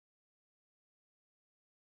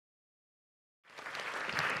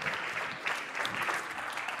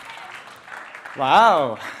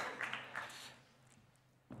Wow.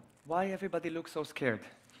 Why everybody looks so scared?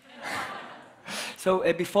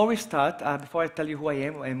 So before we start, before I tell you who I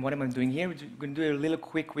am and what am I doing here, we're going to do a little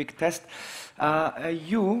quick test.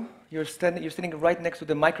 You're sitting right next to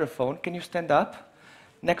the microphone. Can you stand up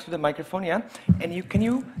next to the microphone? Yeah. And can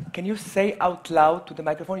you say out loud to the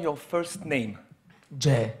microphone your first name?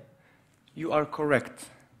 Jay. You are correct.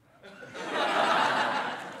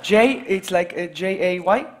 J, it's like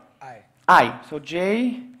J-A-Y? I. So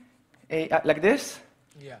J, A, like this?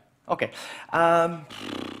 Yeah. Okay.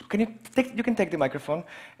 You can take the microphone.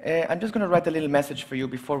 I'm just going to write a little message for you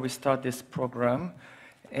before we start this program.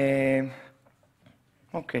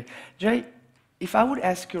 Okay. Jay, if I would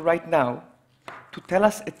ask you right now to tell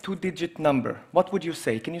us a two-digit number, what would you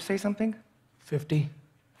say? Can you say something? 50.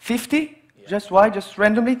 50? Yeah. Just why? Just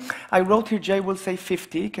randomly? I wrote here Jay will say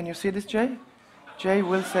 50. Can you see this, Jay? Jay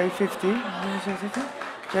will say 50.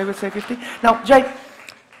 Jay will say 50. Now, Jay,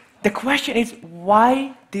 the question is,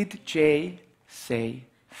 why did Jay say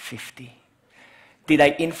 50? Did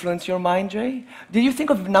I influence your mind, Jay? Did you think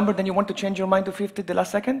of a number, then you want to change your mind to 50 the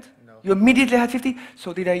last second? No. You immediately had 50?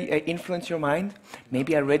 So did I influence your mind?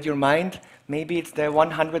 Maybe I read your mind? Maybe it's the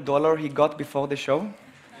 $100 he got before the show?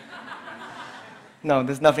 No,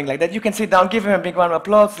 there's nothing like that. You can sit down, give him a big round of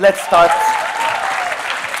applause. Let's start.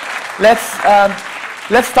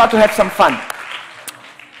 Let's start to have some fun.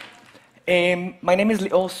 My name is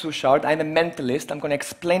Lior Suchard. I'm a mentalist. I'm going to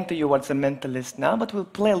explain to you what's a mentalist now, but we'll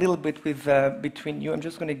play a little bit with between you. I'm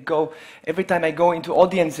just going to go, every time I go into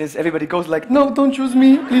audiences, everybody goes like, no, don't choose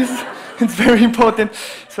me, please. It's very important.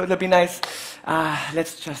 So it'll be nice.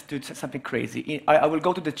 Let's just do something crazy. I will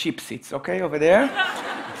go to the cheap seats, okay, over there.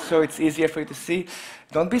 So it's easier for you to see.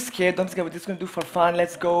 Don't be scared. Don't be scared. We're just going to do for fun.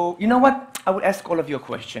 Let's go. You know what? I will ask all of you a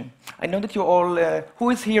question. I know that you're all, who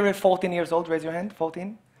is here at 14 years old? Raise your hand.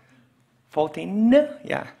 14? 14?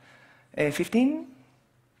 Yeah. 15?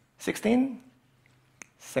 16?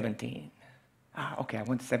 17. Okay, I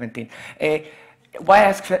went 17. Why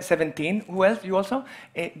ask 17? Who else? You also?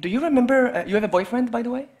 Do you remember, you have a boyfriend, by the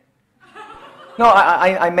way? No,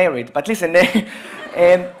 I'm married, but listen.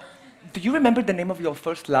 Do you remember the name of your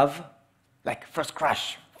first love? Like first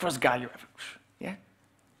crush, first guy you ever, yeah?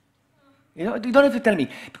 You know, you don't have to tell me,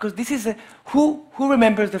 because this is, who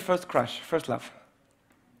remembers the first crush, first love?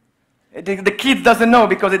 The kids doesn't know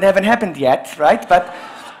because it haven't happened yet, right?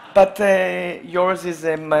 But yours is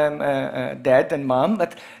dad and mom.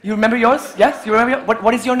 But you remember yours? Yes, you remember.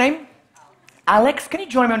 What is your name? Alex. Can you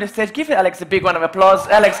join me on the stage? Give Alex a big round of applause.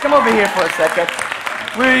 Alex, come over here for a second.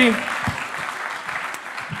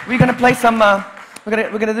 We're gonna play some.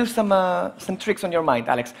 We're gonna do some tricks on your mind,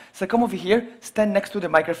 Alex. So come over here. Stand next to the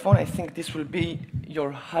microphone. I think this will be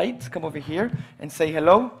your height. Come over here and say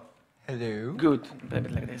hello. Hello. Good. A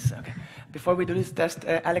bit like this. Okay. Before we do this test,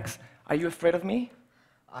 Alex, are you afraid of me?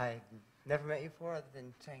 I never met you before, other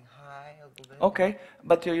than saying hi a little bit. Okay.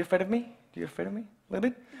 But are you afraid of me? Are you afraid of me? A little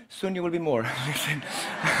bit? Soon you will be more. Listen.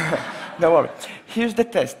 Don't worry. Here's the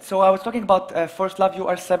test. So I was talking about first love. You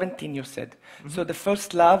are 17, you said. Mm-hmm. So the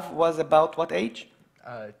first love was about what age?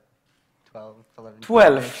 12, 11.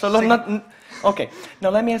 12. So not. Okay. Now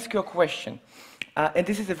let me ask you a question. And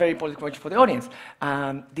this is a very important question for the audience.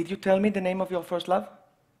 Did you tell me the name of your first love?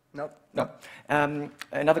 Nope. No.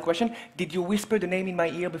 Another question. Did you whisper the name in my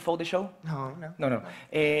ear before the show? No.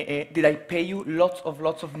 Did I pay you lots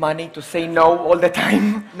of money to say no all the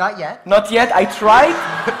time? Not yet. Not yet. I tried.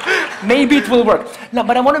 Maybe it will work. No,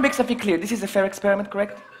 but I want to make something clear. This is a fair experiment,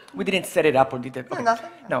 correct? We didn't set it up or did it? Okay. Nothing.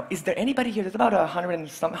 Now, is there anybody here? There's about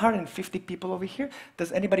 150 people over here.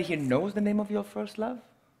 Does anybody here knows the name of your first love?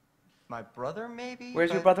 My brother, maybe?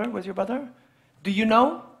 Where's your brother? Where's your brother? Do you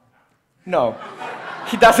know? No.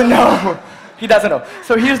 He doesn't know. He doesn't know.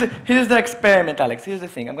 So here's the experiment, Alex. Here's the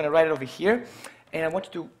thing. I'm going to write it over here, and I want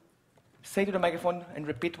you to say to the microphone and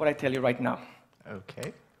repeat what I tell you right now.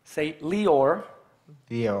 Okay. Say, Lior.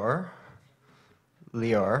 Lior.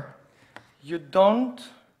 Lior. You don't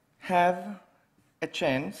have a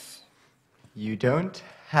chance. You don't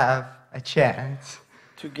have a chance.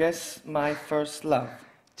 To guess my first love.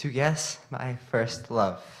 To guess my first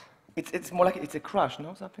love. It's more like it's a crush,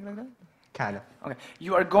 no? Something like that? Kind of. Okay.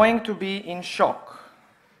 You are going to be in shock.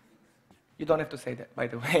 You don't have to say that, by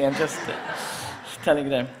the way. I'm just telling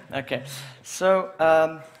them. Okay. So,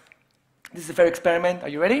 this is a fair experiment. Are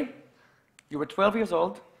you ready? You were 12 years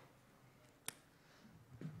old.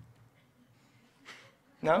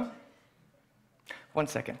 No? One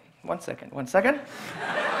second.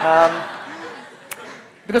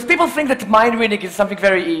 Because people think that mind reading is something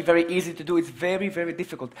very, very easy to do. It's very, very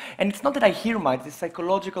difficult. And it's not that I hear minds, it's a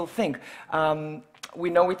psychological thing. We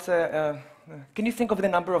know it's Can you think of the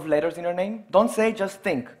number of letters in your name? Don't say, just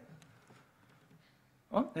think.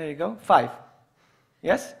 Oh, there you go. 5.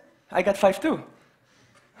 Yes? I got 5 too.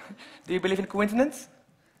 Do you believe in coincidence?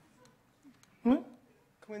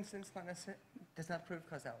 Coincidence does not prove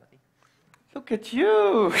causality. Look at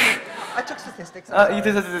you. I took statistics.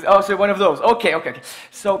 Oh, so one of those. Okay.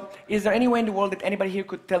 So, is there any way in the world that anybody here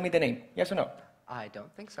could tell me the name? Yes or no? I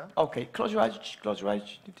don't think so. Okay, close your eyes. Okay,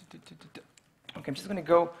 I'm just going to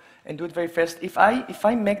go and do it very fast. If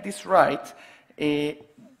I make this right, the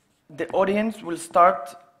audience will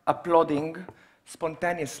start applauding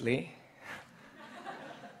spontaneously.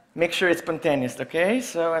 Make sure it's spontaneous, okay?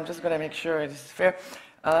 So I'm just going to make sure it's fair.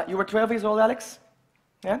 You were 12 years old, Alex?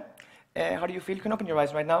 Yeah? How do you feel? You can open your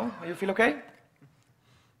eyes right now. Do you feel okay?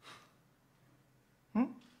 A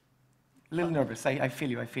little nervous. I feel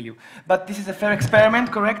you. But this is a fair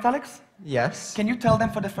experiment, correct, Alex? Yes. Can you tell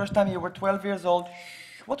them for the first time you were 12 years old,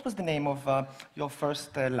 what was the name of your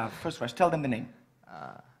first love, first crush? Tell them the name.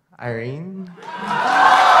 Irene.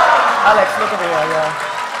 Alex, look over here.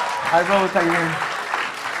 Yeah. I wrote Irene.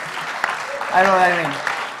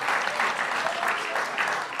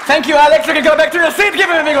 Thank you, Alex. You can go back to your seat. Give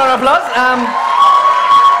him a big round of applause.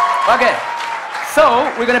 Okay.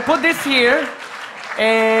 So, we're going to put this here.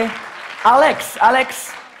 Alex,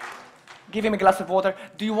 give him a glass of water.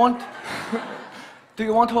 Do you want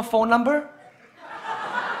her phone number?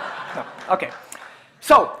 No. Okay.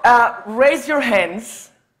 So, raise your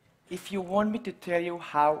hands if you want me to tell you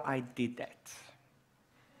how I did that.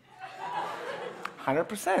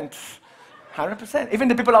 100%. 100%. Even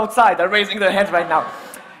the people outside are raising their hands right now.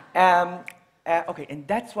 Okay, and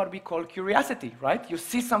that's what we call curiosity, right? You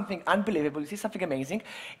see something unbelievable, you see something amazing,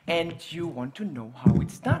 and you want to know how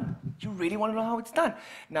it's done. You really want to know how it's done.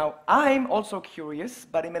 Now, I'm also curious,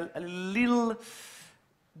 but in a little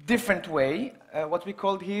different way, what we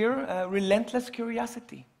call here relentless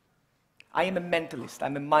curiosity. I am a mentalist,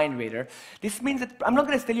 I'm a mind reader. This means that I'm not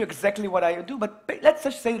going to tell you exactly what I do, but let's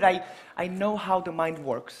just say that I know how the mind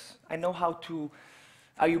works. I know how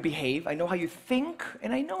you behave, I know how you think,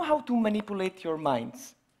 and I know how to manipulate your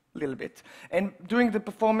minds a little bit. And during the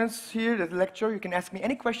performance here, the lecture, you can ask me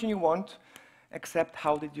any question you want, except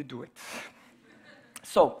how did you do it?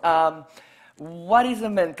 So, what is a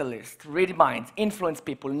mentalist? Read minds, influence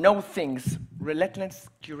people, know things, relentless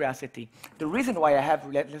curiosity. The reason why I have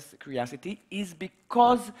relentless curiosity is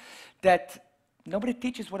because that nobody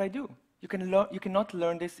teaches what I do. You cannot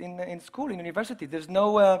learn this in school, in university. There's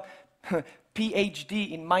no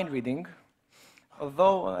PhD in mind reading,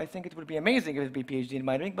 although I think it would be amazing if it would be PhD in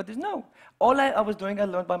mind reading, but there's no. All I was doing, I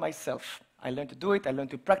learned by myself. I learned to do it, I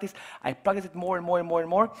learned to practice, I practice it more and more and more and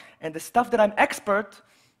more, and the stuff that I'm expert,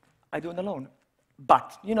 I do it alone.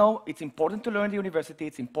 But, you know, it's important to learn at the university,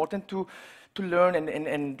 it's important to learn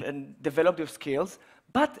and develop your skills,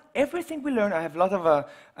 but everything we learn, I have a lot of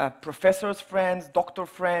professors' friends, doctor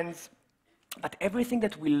friends, but everything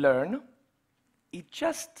that we learn,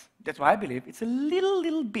 that's why I believe, it's a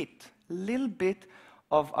little bit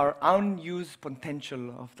of our unused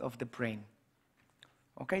potential of the brain.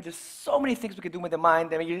 Okay, there's so many things we can do with the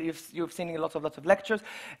mind. I mean, you've seen lots of lectures,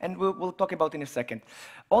 and we'll talk about in a second.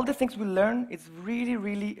 All the things we learn is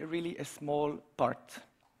really a small part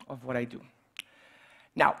of what I do.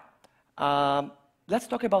 Now, let's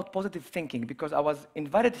talk about positive thinking, because I was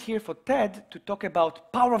invited here for TED to talk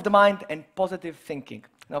about power of the mind and positive thinking.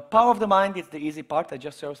 Now, power of the mind is the easy part. I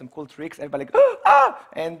just show some cool tricks. Everybody like,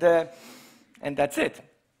 and that's it.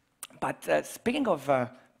 But speaking of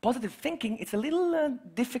positive thinking, it's a little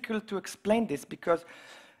difficult to explain this because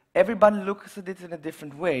everybody looks at it in a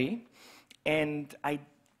different way. And I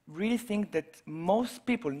really think that most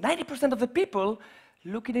people, 90% of the people,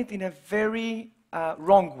 look at it in a very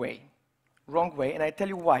wrong way. And I tell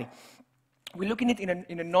you why. We look at it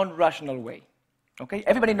in a non-rational way. Okay?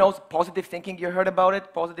 Everybody knows positive thinking. You heard about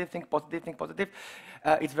it. Positive, think positive, think positive.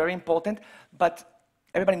 It's very important. But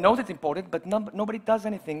everybody knows it's important, but nobody does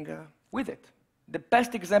anything with it. The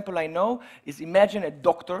best example I know is imagine a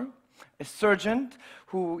doctor, a surgeon,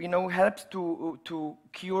 who helps to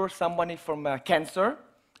cure somebody from cancer,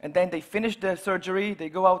 and then they finish the surgery, they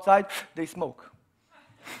go outside, they smoke.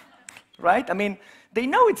 Right? I mean, they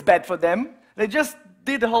know it's bad for them. They just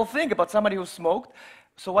did the whole thing about somebody who smoked.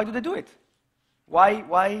 So why do they do it?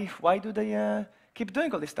 Why do they keep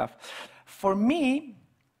doing all this stuff? For me,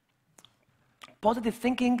 positive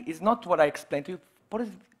thinking is not what I explained to you.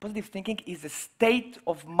 Positive thinking is a state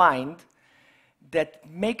of mind that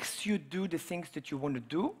makes you do the things that you want to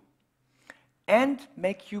do and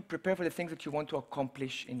make you prepare for the things that you want to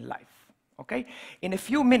accomplish in life. Okay? In a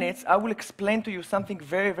few minutes, I will explain to you something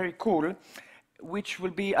very, very cool, which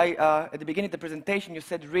will be, at the beginning of the presentation, you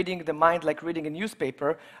said reading the mind like reading a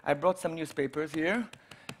newspaper. I brought some newspapers here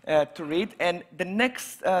to read. And the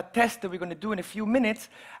next test that we're going to do in a few minutes,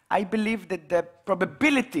 I believe that the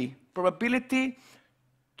probability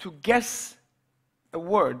to guess a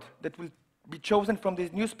word that will be chosen from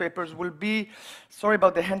these newspapers will be, sorry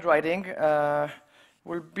about the handwriting,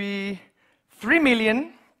 will be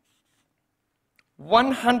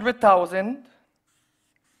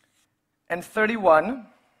 3,100,031.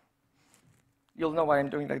 You'll know why I'm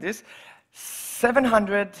doing like this.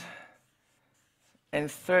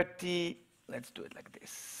 730, let's do it like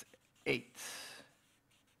this, 8.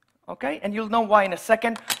 Okay, and you'll know why in a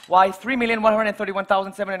second, why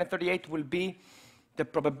 3,131,738 will be the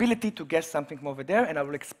probability to guess something from over there, and I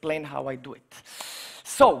will explain how I do it.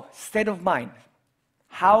 So, state of mind.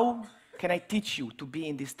 How can I teach you to be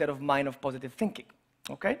in this state of mind of positive thinking?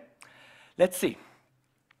 Okay, let's see.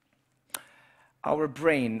 Our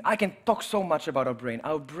brain. I can talk so much about our brain.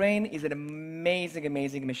 Our brain is an amazing,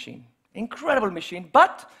 amazing machine. Incredible machine,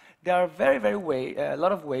 but there are a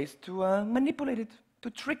lot of ways to manipulate it, to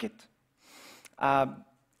trick it. And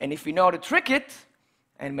if we know how to trick it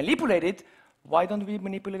and manipulate it, why don't we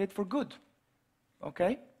manipulate it for good?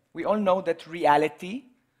 Okay? We all know that reality,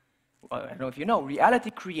 well, I don't know if you know,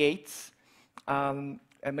 reality creates a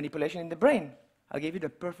manipulation in the brain. I'll give you the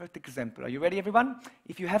perfect example. Are you ready, everyone?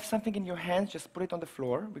 If you have something in your hands, just put it on the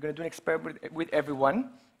floor. We're going to do an experiment with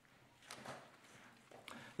everyone.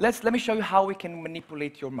 Let me show you how we can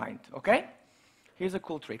manipulate your mind, okay? Here's a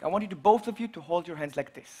cool trick. I want you both of you to hold your hands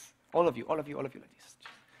like this. All of you like this.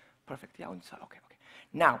 Perfect. Yeah, okay.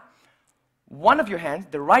 Now, one of your hands,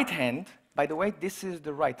 the right hand, by the way, this is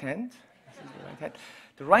the right hand.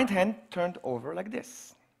 The right hand turned over like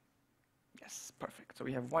this. Yes, perfect. So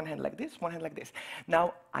we have one hand like this, one hand like this.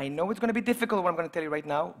 Now, I know it's going to be difficult what I'm going to tell you right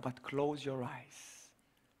now, but close your eyes.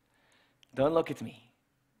 Don't look at me.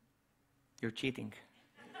 You're cheating.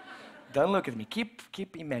 Don't look at me.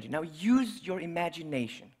 Keep imagining. Now, use your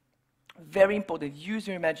imagination. Very important. Use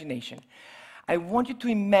your imagination. I want you to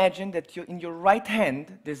imagine that in your right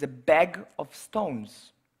hand, there's a bag of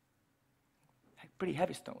stones. Pretty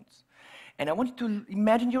heavy stones. And I want you to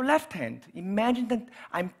imagine your left hand. Imagine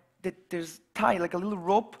that there's tied, like a little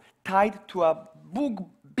rope, tied to a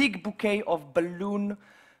big bouquet of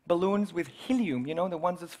balloons with helium, you know, the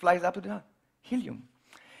ones that flies up to the helium.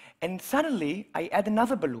 And suddenly, I add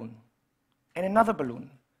another balloon and another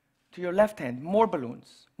balloon to your left hand, more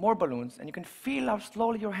balloons, and you can feel how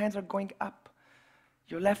slowly your hands are going up.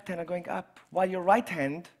 Your left hand are going up, while your right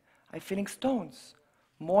hand, I'm feeling stones,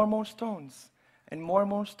 more and more stones, and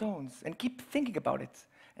more stones, and keep thinking about it,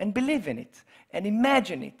 and believe in it, and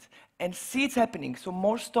imagine it, and see it happening. So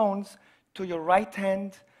more stones to your right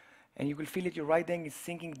hand, and you will feel it, your right hand is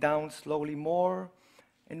sinking down slowly more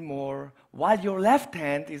and more, while your left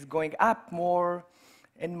hand is going up more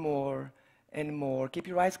and more and more. Keep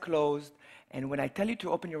your eyes closed, and when I tell you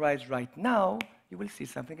to open your eyes right now, you will see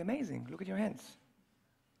something amazing. Look at your hands.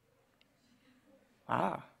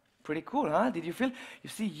 Ah, pretty cool, huh? Did you feel? You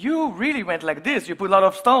see, you really went like this. You put a lot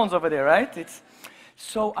of stones over there, right?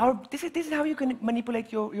 So this is how you can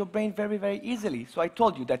manipulate your brain very, very easily. So I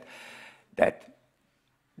told you that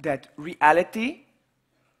reality,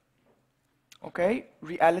 okay,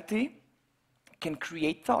 reality can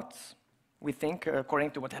create thoughts. We think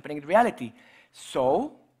according to what's happening in reality.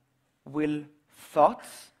 So, will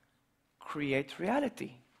thoughts create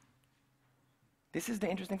reality? This is the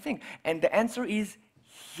interesting thing. And the answer is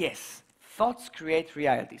yes. Thoughts create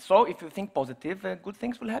reality. So, if you think positive, good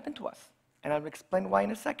things will happen to us. And I'll explain why in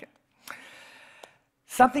a second.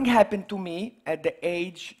 Something happened to me at the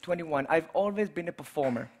age 21. I've always been a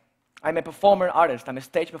performer. I'm a performer artist. I'm a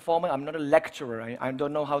stage performer. I'm not a lecturer. I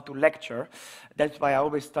don't know how to lecture. That's why I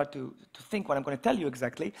always start to think what I'm going to tell you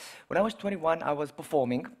exactly. When I was 21, I was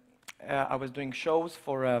performing. I was doing shows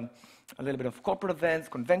for a little bit of corporate events,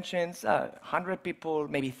 conventions, 100 people,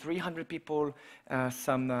 maybe 300 people,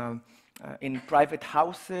 some in private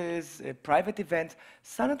houses, private events.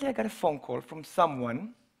 Suddenly I got a phone call from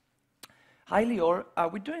someone. Hi, Lior.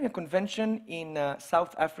 We're doing a convention in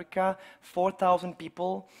South Africa, 4,000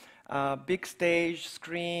 people. Big stage,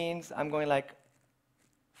 screens. I'm going like,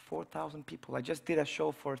 4,000 people. I just did a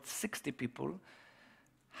show for 60 people.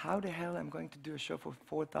 How the hell am I going to do a show for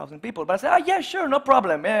 4,000 people? But I said, yeah, sure, no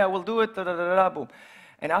problem. Yeah, we'll do it, boom.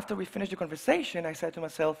 And after we finished the conversation, I said to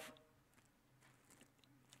myself,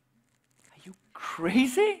 are you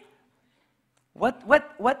crazy? What?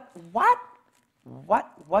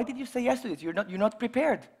 Why did you say yes to this? You're not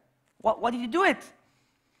prepared. Why did you do it?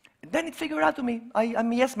 then it figured out to me.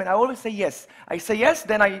 I'm a yes man. I always say yes. I say yes,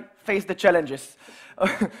 then I face the challenges.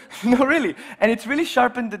 No, really. And it's really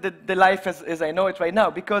sharpened the life as I know it right now,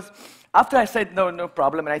 because after I said no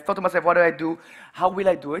problem, and I thought to myself, what do I do? How will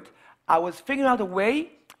I do it? I was figuring out a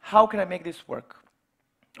way, how can I make this work?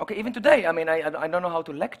 Okay, even today, I mean, I don't know how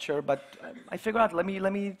to lecture, but I figured out, let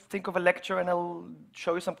me think of a lecture, and I'll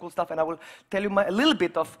show you some cool stuff, and I will tell you a little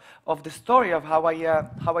bit of the story of how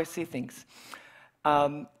I see things.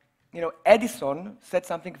 Edison said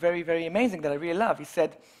something very, very amazing that I really love. He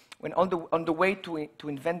said, when on the way to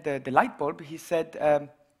invent the light bulb, he said,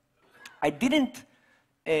 I didn't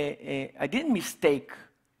have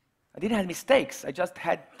mistakes. I just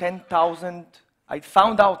had 10,000. I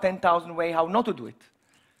found out 10,000 ways how not to do it.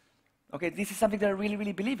 Okay, this is something that I really,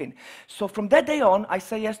 really believe in. So from that day on, I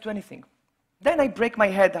say yes to anything. Then I break my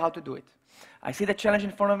head how to do it. I see the challenge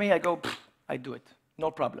in front of me, I go, I do it,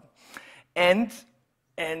 no problem. And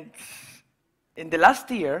in the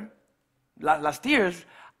last years,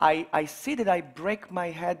 I see that I break my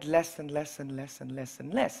head less and less and less and less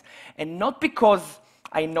and less. And not because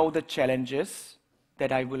I know the challenges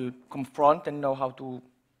that I will confront and know how to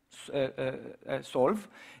solve,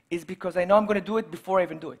 is because I know I'm going to do it before I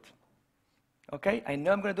even do it. Okay? I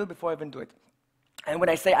know I'm going to do it before I even do it. And when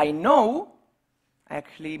I say I know, I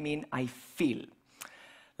actually mean I feel.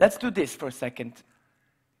 Let's do this for a second.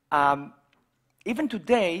 Even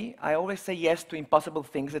today, I always say yes to impossible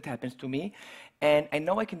things that happens to me, and I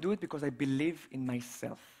know I can do it because I believe in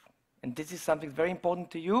myself. And this is something very important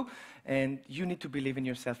to you, and you need to believe in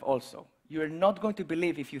yourself also. You're not going to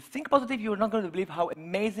believe, if you think positive, you're not going to believe how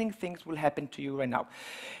amazing things will happen to you right now.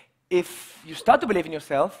 If you start to believe in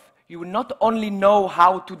yourself, you will not only know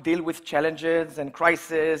how to deal with challenges and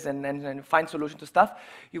crises and find solutions to stuff,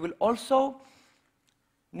 you will also,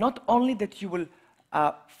 not only that you will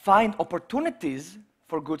find opportunities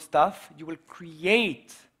for good stuff, you will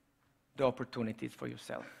create the opportunities for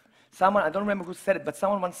yourself. Someone, I don't remember who said it, but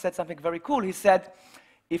someone once said something very cool. He said,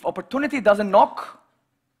 if opportunity doesn't knock,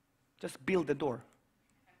 just build the door.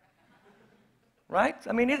 Right?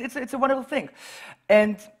 I mean, it's a wonderful thing.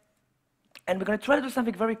 And we're going to try to do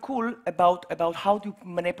something very cool about how to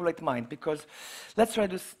manipulate mind, because let's try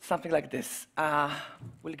to do something like this.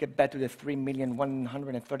 We'll get back to the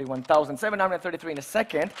 3,131,733 in a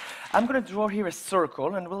second. I'm going to draw here a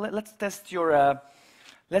circle, and let's test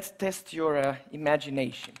your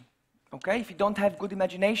imagination. Okay? If you don't have good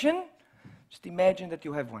imagination, just imagine that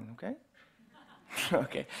you have one. Okay?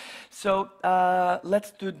 Okay. So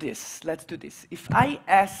let's do this. Let's do this. If I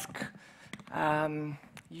ask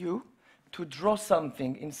you to draw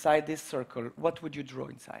something inside this circle, what would you draw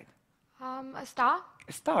inside? A star.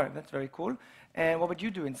 A star, that's very cool. And what would you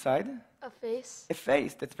do inside? A face. A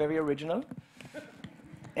face, that's very original.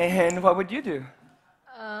 And what would you do?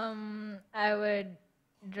 I would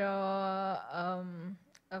draw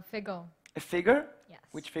a figure. A figure? Yes.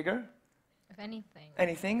 Which figure? If anything.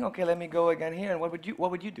 Anything? Okay, let me go again here. And what would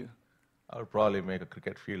you do? I would probably make a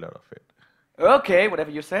cricket field out of it. Okay,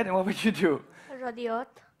 whatever you said. And what would you do? The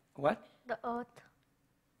earth. What? The earth.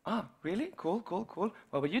 Ah, really? Cool.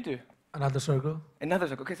 What would you do? Another circle. Another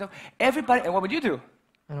circle. Okay, so everybody, and what would you do?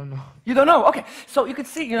 I don't know. You don't know? Okay, so you can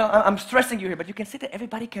see, I'm stressing you here, but you can see that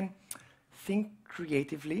everybody can think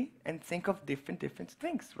creatively and think of different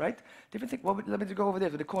things, right? Different things. Let me go over there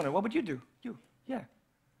to the corner. What would you do? You, yeah.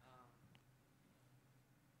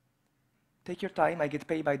 Take your time. I get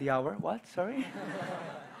paid by the hour. What? Sorry?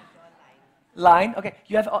 Line. Okay.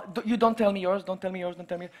 You don't tell me yours. Don't tell me yours. Don't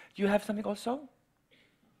tell me. Do you have something also?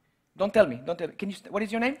 Don't tell me. Don't tell me. Can you? What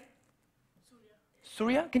is your name?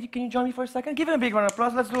 Surya. Can you join me for a second? Give him a big round of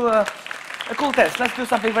applause. Let's do a cool test. Let's do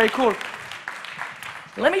something very cool.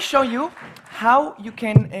 Let me show you how you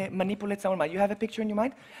can manipulate someone's mind. You have a picture in your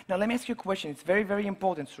mind? Now let me ask you a question. It's very, very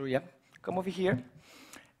important, Surya. Come over here.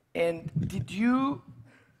 And did you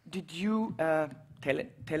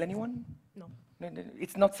tell anyone? No. No,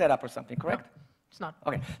 it's not set up or something, correct? No, it's not.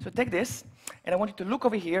 Okay, so take this, and I want you to look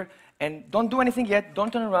over here, and don't do anything yet.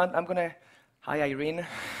 Don't turn around. I'm gonna. Hi, Irene.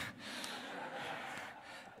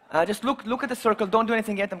 Just look at the circle. Don't do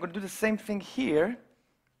anything yet. I'm gonna do the same thing here.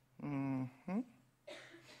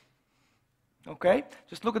 Okay,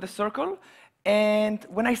 just look at the circle, and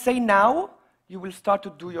when I say now, you will start to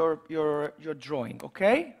do your drawing.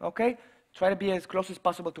 Okay? Okay. Try to be as close as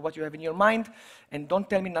possible to what you have in your mind, and don't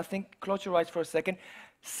tell me nothing. Close your eyes for a second.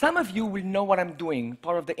 Some of you will know what I'm doing.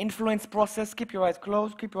 Part of the influence process. Keep your eyes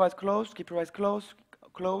closed. Keep your eyes closed. Keep your eyes closed.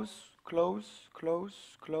 Close.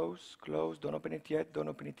 Don't open it yet. Don't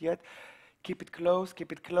open it yet. Keep it close.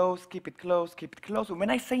 Keep it close. Keep it close. Keep it close. And when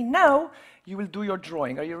I say now, you will do your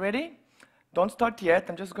drawing. Are you ready? Don't start yet.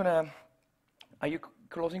 I'm just gonna. Are you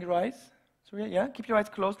closing your eyes? Surya, yeah. Keep your eyes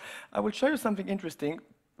closed. I will show you something interesting,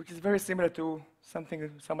 which is very similar to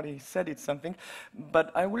something somebody said. It's something,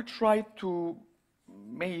 but I will try to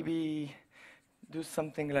maybe do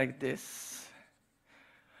something like this.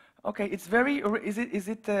 Okay, it's very. Is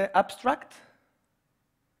it abstract?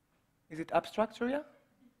 Is it abstract, Surya?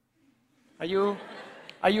 Are you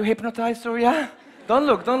hypnotized, Surya? Don't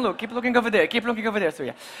look, don't look. Keep looking over there. Keep looking over there,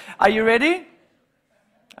 Surya. Are you ready?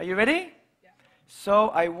 Are you ready? Yeah. So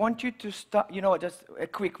I want you to start. You know, just a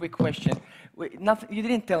quick question. Nothing. You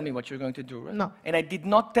didn't tell me what you're going to do, right? No. And I did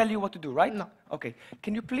not tell you what to do, right? No. Okay.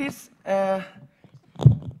 Can you please?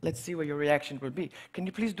 Let's see what your reaction will be. Can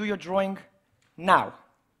you please do your drawing now?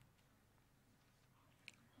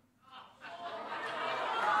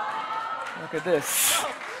 Look at this.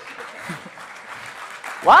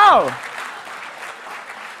 Wow!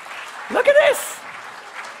 Look at this.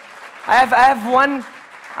 I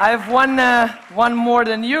have one more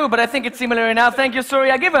than you, but I think it's similar enough. Thank you,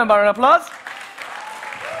 Surya. Give him an applause.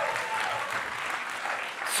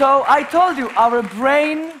 So I told you, our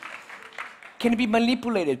brain can be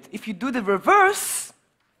manipulated. If you do the reverse,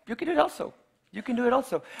 you can do it also. You can do it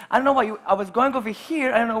also. I don't know why. I was going over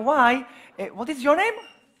here. I don't know why. What is your name?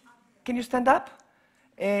 Can you stand up?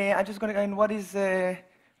 I'm just going to. And what is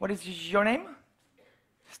your name?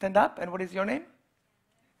 Stand up. And what is your name?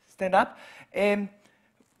 Stand up. When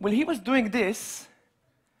he was doing this,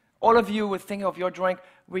 all of you were thinking of your drawing.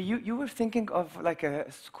 You were thinking of like a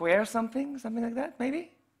square, something like that,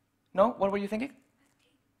 maybe? No. What were you thinking?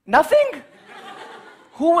 Nothing.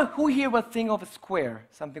 Who here was thinking of a square?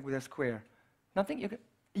 Something with a square. Nothing.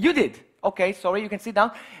 You did. Okay. Sorry. You can sit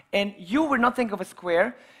down. And you were not thinking of a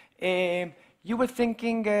square. You were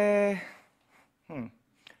thinking,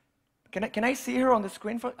 Can I see her on the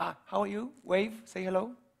screen? How are you? Wave, say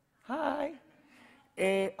hello. Hi.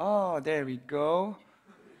 Oh, there we go.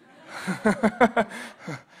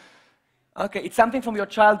 Okay, it's something from your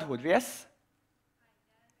childhood, yes?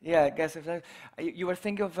 Yeah, I guess if you were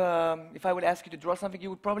thinking of, if I would ask you to draw something, you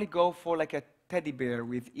would probably go for like a teddy bear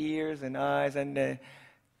with ears and eyes and...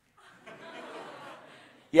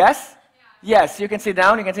 Yes? Yes, you can sit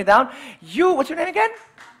down, you can sit down. What's your name again?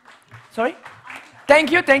 Sorry?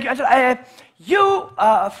 Thank you. You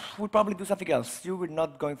would probably do something else. You were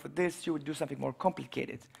not going for this, you would do something more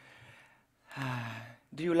complicated.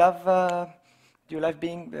 Do you love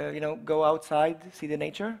being, go outside, see the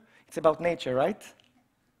nature? It's about nature, right?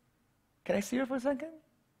 Can I see her for a second?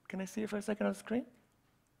 Can I see her for a second on the screen?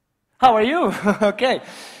 How are you? Okay.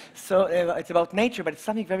 So it's about nature, but it's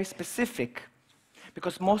something very specific.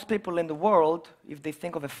 Because most people in the world, if they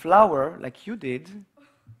think of a flower, like you did,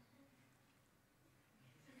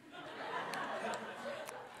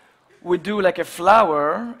 would do like a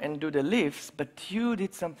flower and do the leaves, but you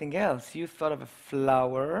did something else. You thought of a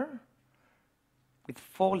flower with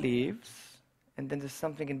 4 leaves, and then there's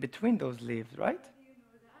something in between those leaves, right?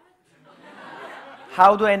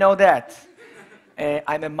 How do I know that?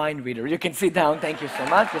 I'm a mind reader. You can sit down. Thank you so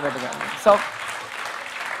much.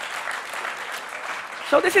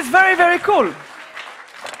 So this is very, very cool.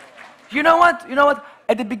 You know what?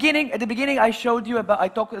 At the beginning, I showed you about. I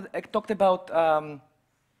talked about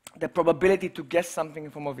the probability to guess something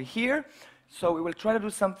from over here. So we will try to do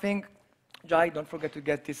something. Jai, don't forget to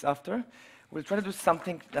get this after. We'll try to do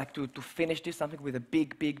something like to finish this, something with a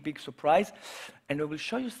big surprise. And we will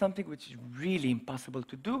show you something which is really impossible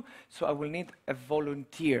to do. So I will need a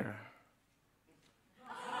volunteer.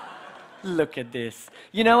 Look at this.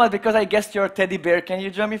 You know what? Because I guessed you're a teddy bear, can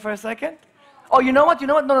you join me for a second? Oh, you know what?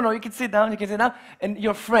 No. You can sit down. And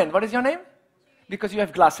your friend, what is your name? Because you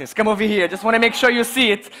have glasses. Come over here. Just want to make sure you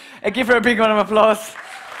see it. And give her a big round of applause.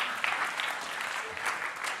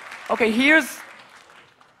 Okay, here's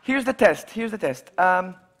the test.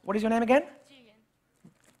 What is your name again? Jiyun.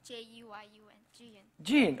 J-U-I-U-N. Jiyun.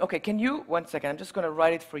 Jean. Okay, can you, 1 second, I'm just going to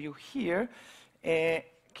write it for you here.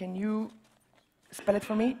 Can you spell it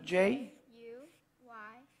for me? J? U-Y-U-N.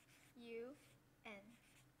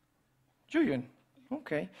 Julian.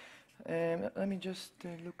 Okay. Let me just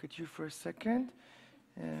look at you for a second.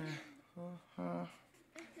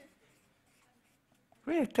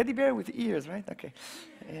 Really, teddy bear with ears, right? Okay.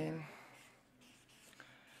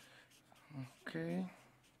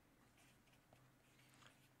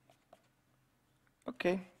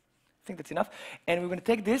 Okay. I think that's enough. And we're going to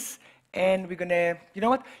take this, and we're going to, you know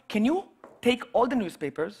what? Can you take all the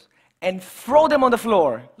newspapers and throw them on the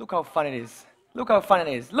floor? Look how fun it is.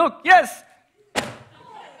 Look, yes!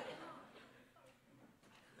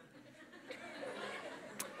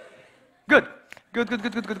 Good. Good, good,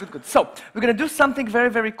 good, good, good, good, good. So, we're going to do something very,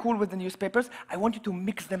 very cool with the newspapers. I want you to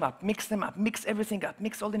mix them up, mix everything up,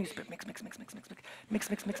 mix all the newspapers, mix.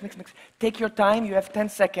 Take your time, you have 10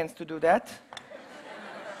 seconds to do that.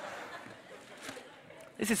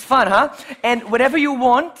 This is fun, huh? And whatever you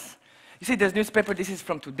want, you see there's newspaper, this is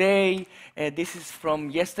from today, this is from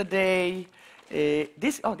yesterday,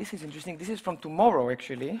 this is interesting, this is from tomorrow,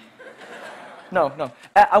 actually. No.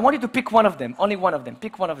 I want you to pick one of them, only one of them,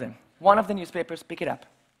 pick one of them. One of the newspapers, pick it up.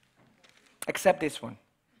 Except this one.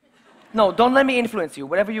 No, don't let me influence you.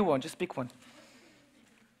 Whatever you want, just pick one.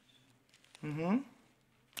 You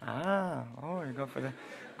go for the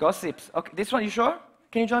gossips. Okay, this one, you sure?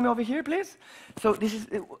 Can you join me over here, please? So this is,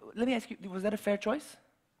 let me ask you, was that a fair choice?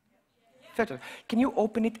 Fair choice. Can you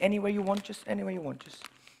open it anywhere you want, just anywhere you want, just.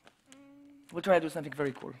 We'll try to do something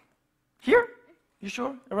very cool. Here? You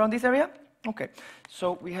sure? Around this area? Okay.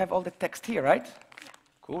 So we have all the text here, right?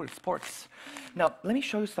 Cool, sports. Now, let me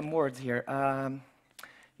show you some words here.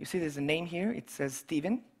 You see there's a name here. It says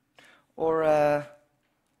Steven, or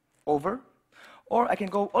over. Or I can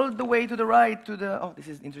go all the way to the right to the, this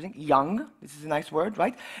is interesting, young. This is a nice word,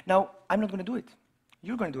 right? Now, I'm not going to do it.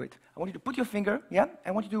 You're going to do it. I want you to put your finger, yeah?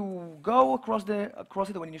 I want you to go across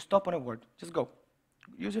it when you stop on a word. Just go.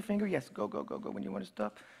 Use your finger, yes. Go when you want to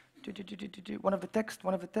stop. One of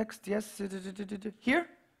the text, yes. Here.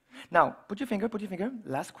 Now, put your finger.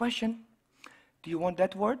 Last question. Do you want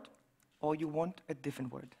that word or you want a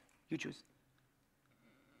different word? You choose.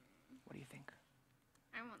 What do you think?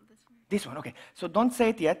 I want this one. This one, okay. So don't say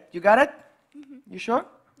it yet. You got it? You sure?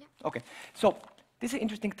 Yeah. Okay. So this is an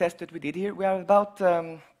interesting test that we did here. We have about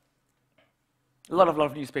a lot of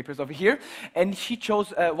newspapers over here. And she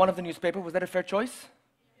chose one of the newspapers. Was that a fair choice?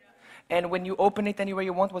 Yeah. And when you open it anywhere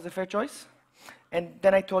you want, was it a fair choice? And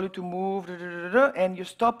then I told you to move, and you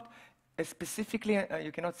stopped specifically,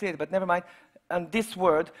 you cannot see it, but never mind, on this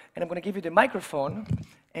word, and I'm going to give you the microphone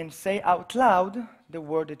and say out loud the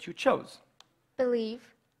word that you chose.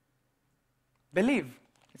 Believe. Believe.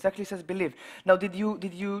 It actually says believe. Now, did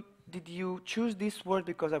you choose this word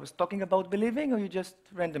because I was talking about believing, or you just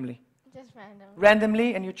randomly? Just random.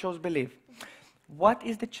 Randomly, and you chose believe. What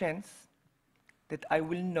is the chance that I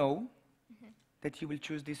will know that you will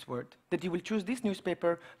choose this word, that you will choose this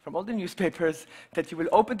newspaper from all the newspapers, that you will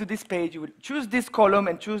open to this page, you will choose this column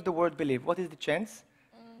and choose the word believe? What is the chance?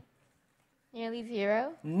 Nearly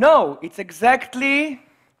 0. No, it's exactly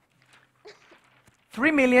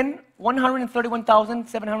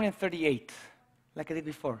 3,131,738, like I did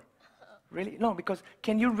before. Really? No, because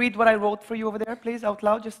can you read what I wrote for you over there, please, out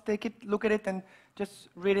loud? Just take it, look at it, and just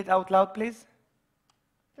read it out loud, please.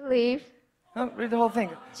 Believe. No, read the whole thing.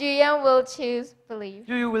 Julian will choose believe.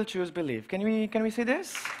 You will choose believe. Can we see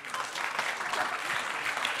this?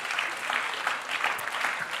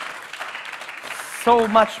 So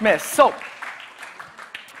much mess. So,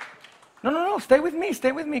 no, stay with me,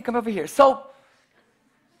 come over here. So,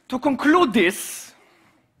 to conclude this,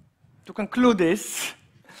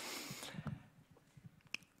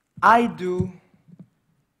 I do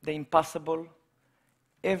the impossible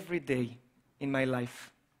every day in my life.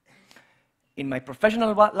 In my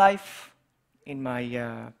professional life, in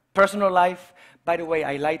my personal life. By the way,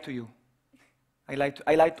 I lied to you. I lied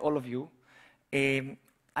to all of you.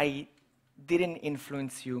 I didn't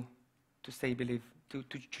influence you to say believe, to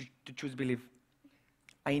choose believe.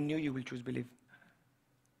 I knew you will choose believe.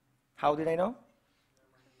 How did I know?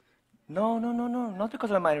 No, not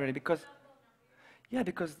because of my mind already, because, yeah.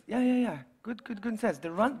 Good sense.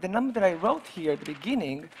 The number that I wrote here at the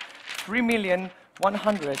beginning,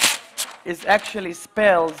 3,100,000, is actually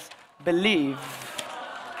spells believe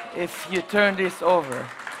if you turn this over.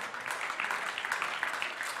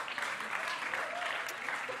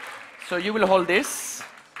 So you will hold this.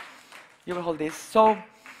 So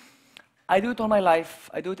I do it all my life.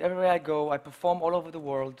 I do it everywhere I go. I perform all over the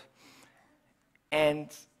world.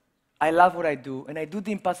 And I love what I do. And I do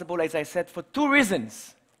the impossible, as I said, for 2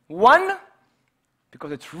 reasons. 1,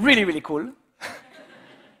 because it's really, really cool.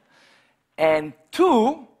 And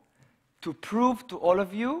 2, to prove to all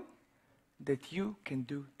of you that you can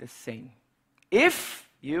do the same. If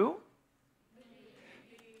you...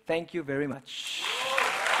 Thank you very much.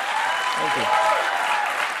 Thank you.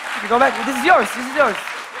 You go back. This is yours.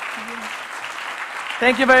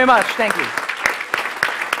 Thank you very much. Thank you.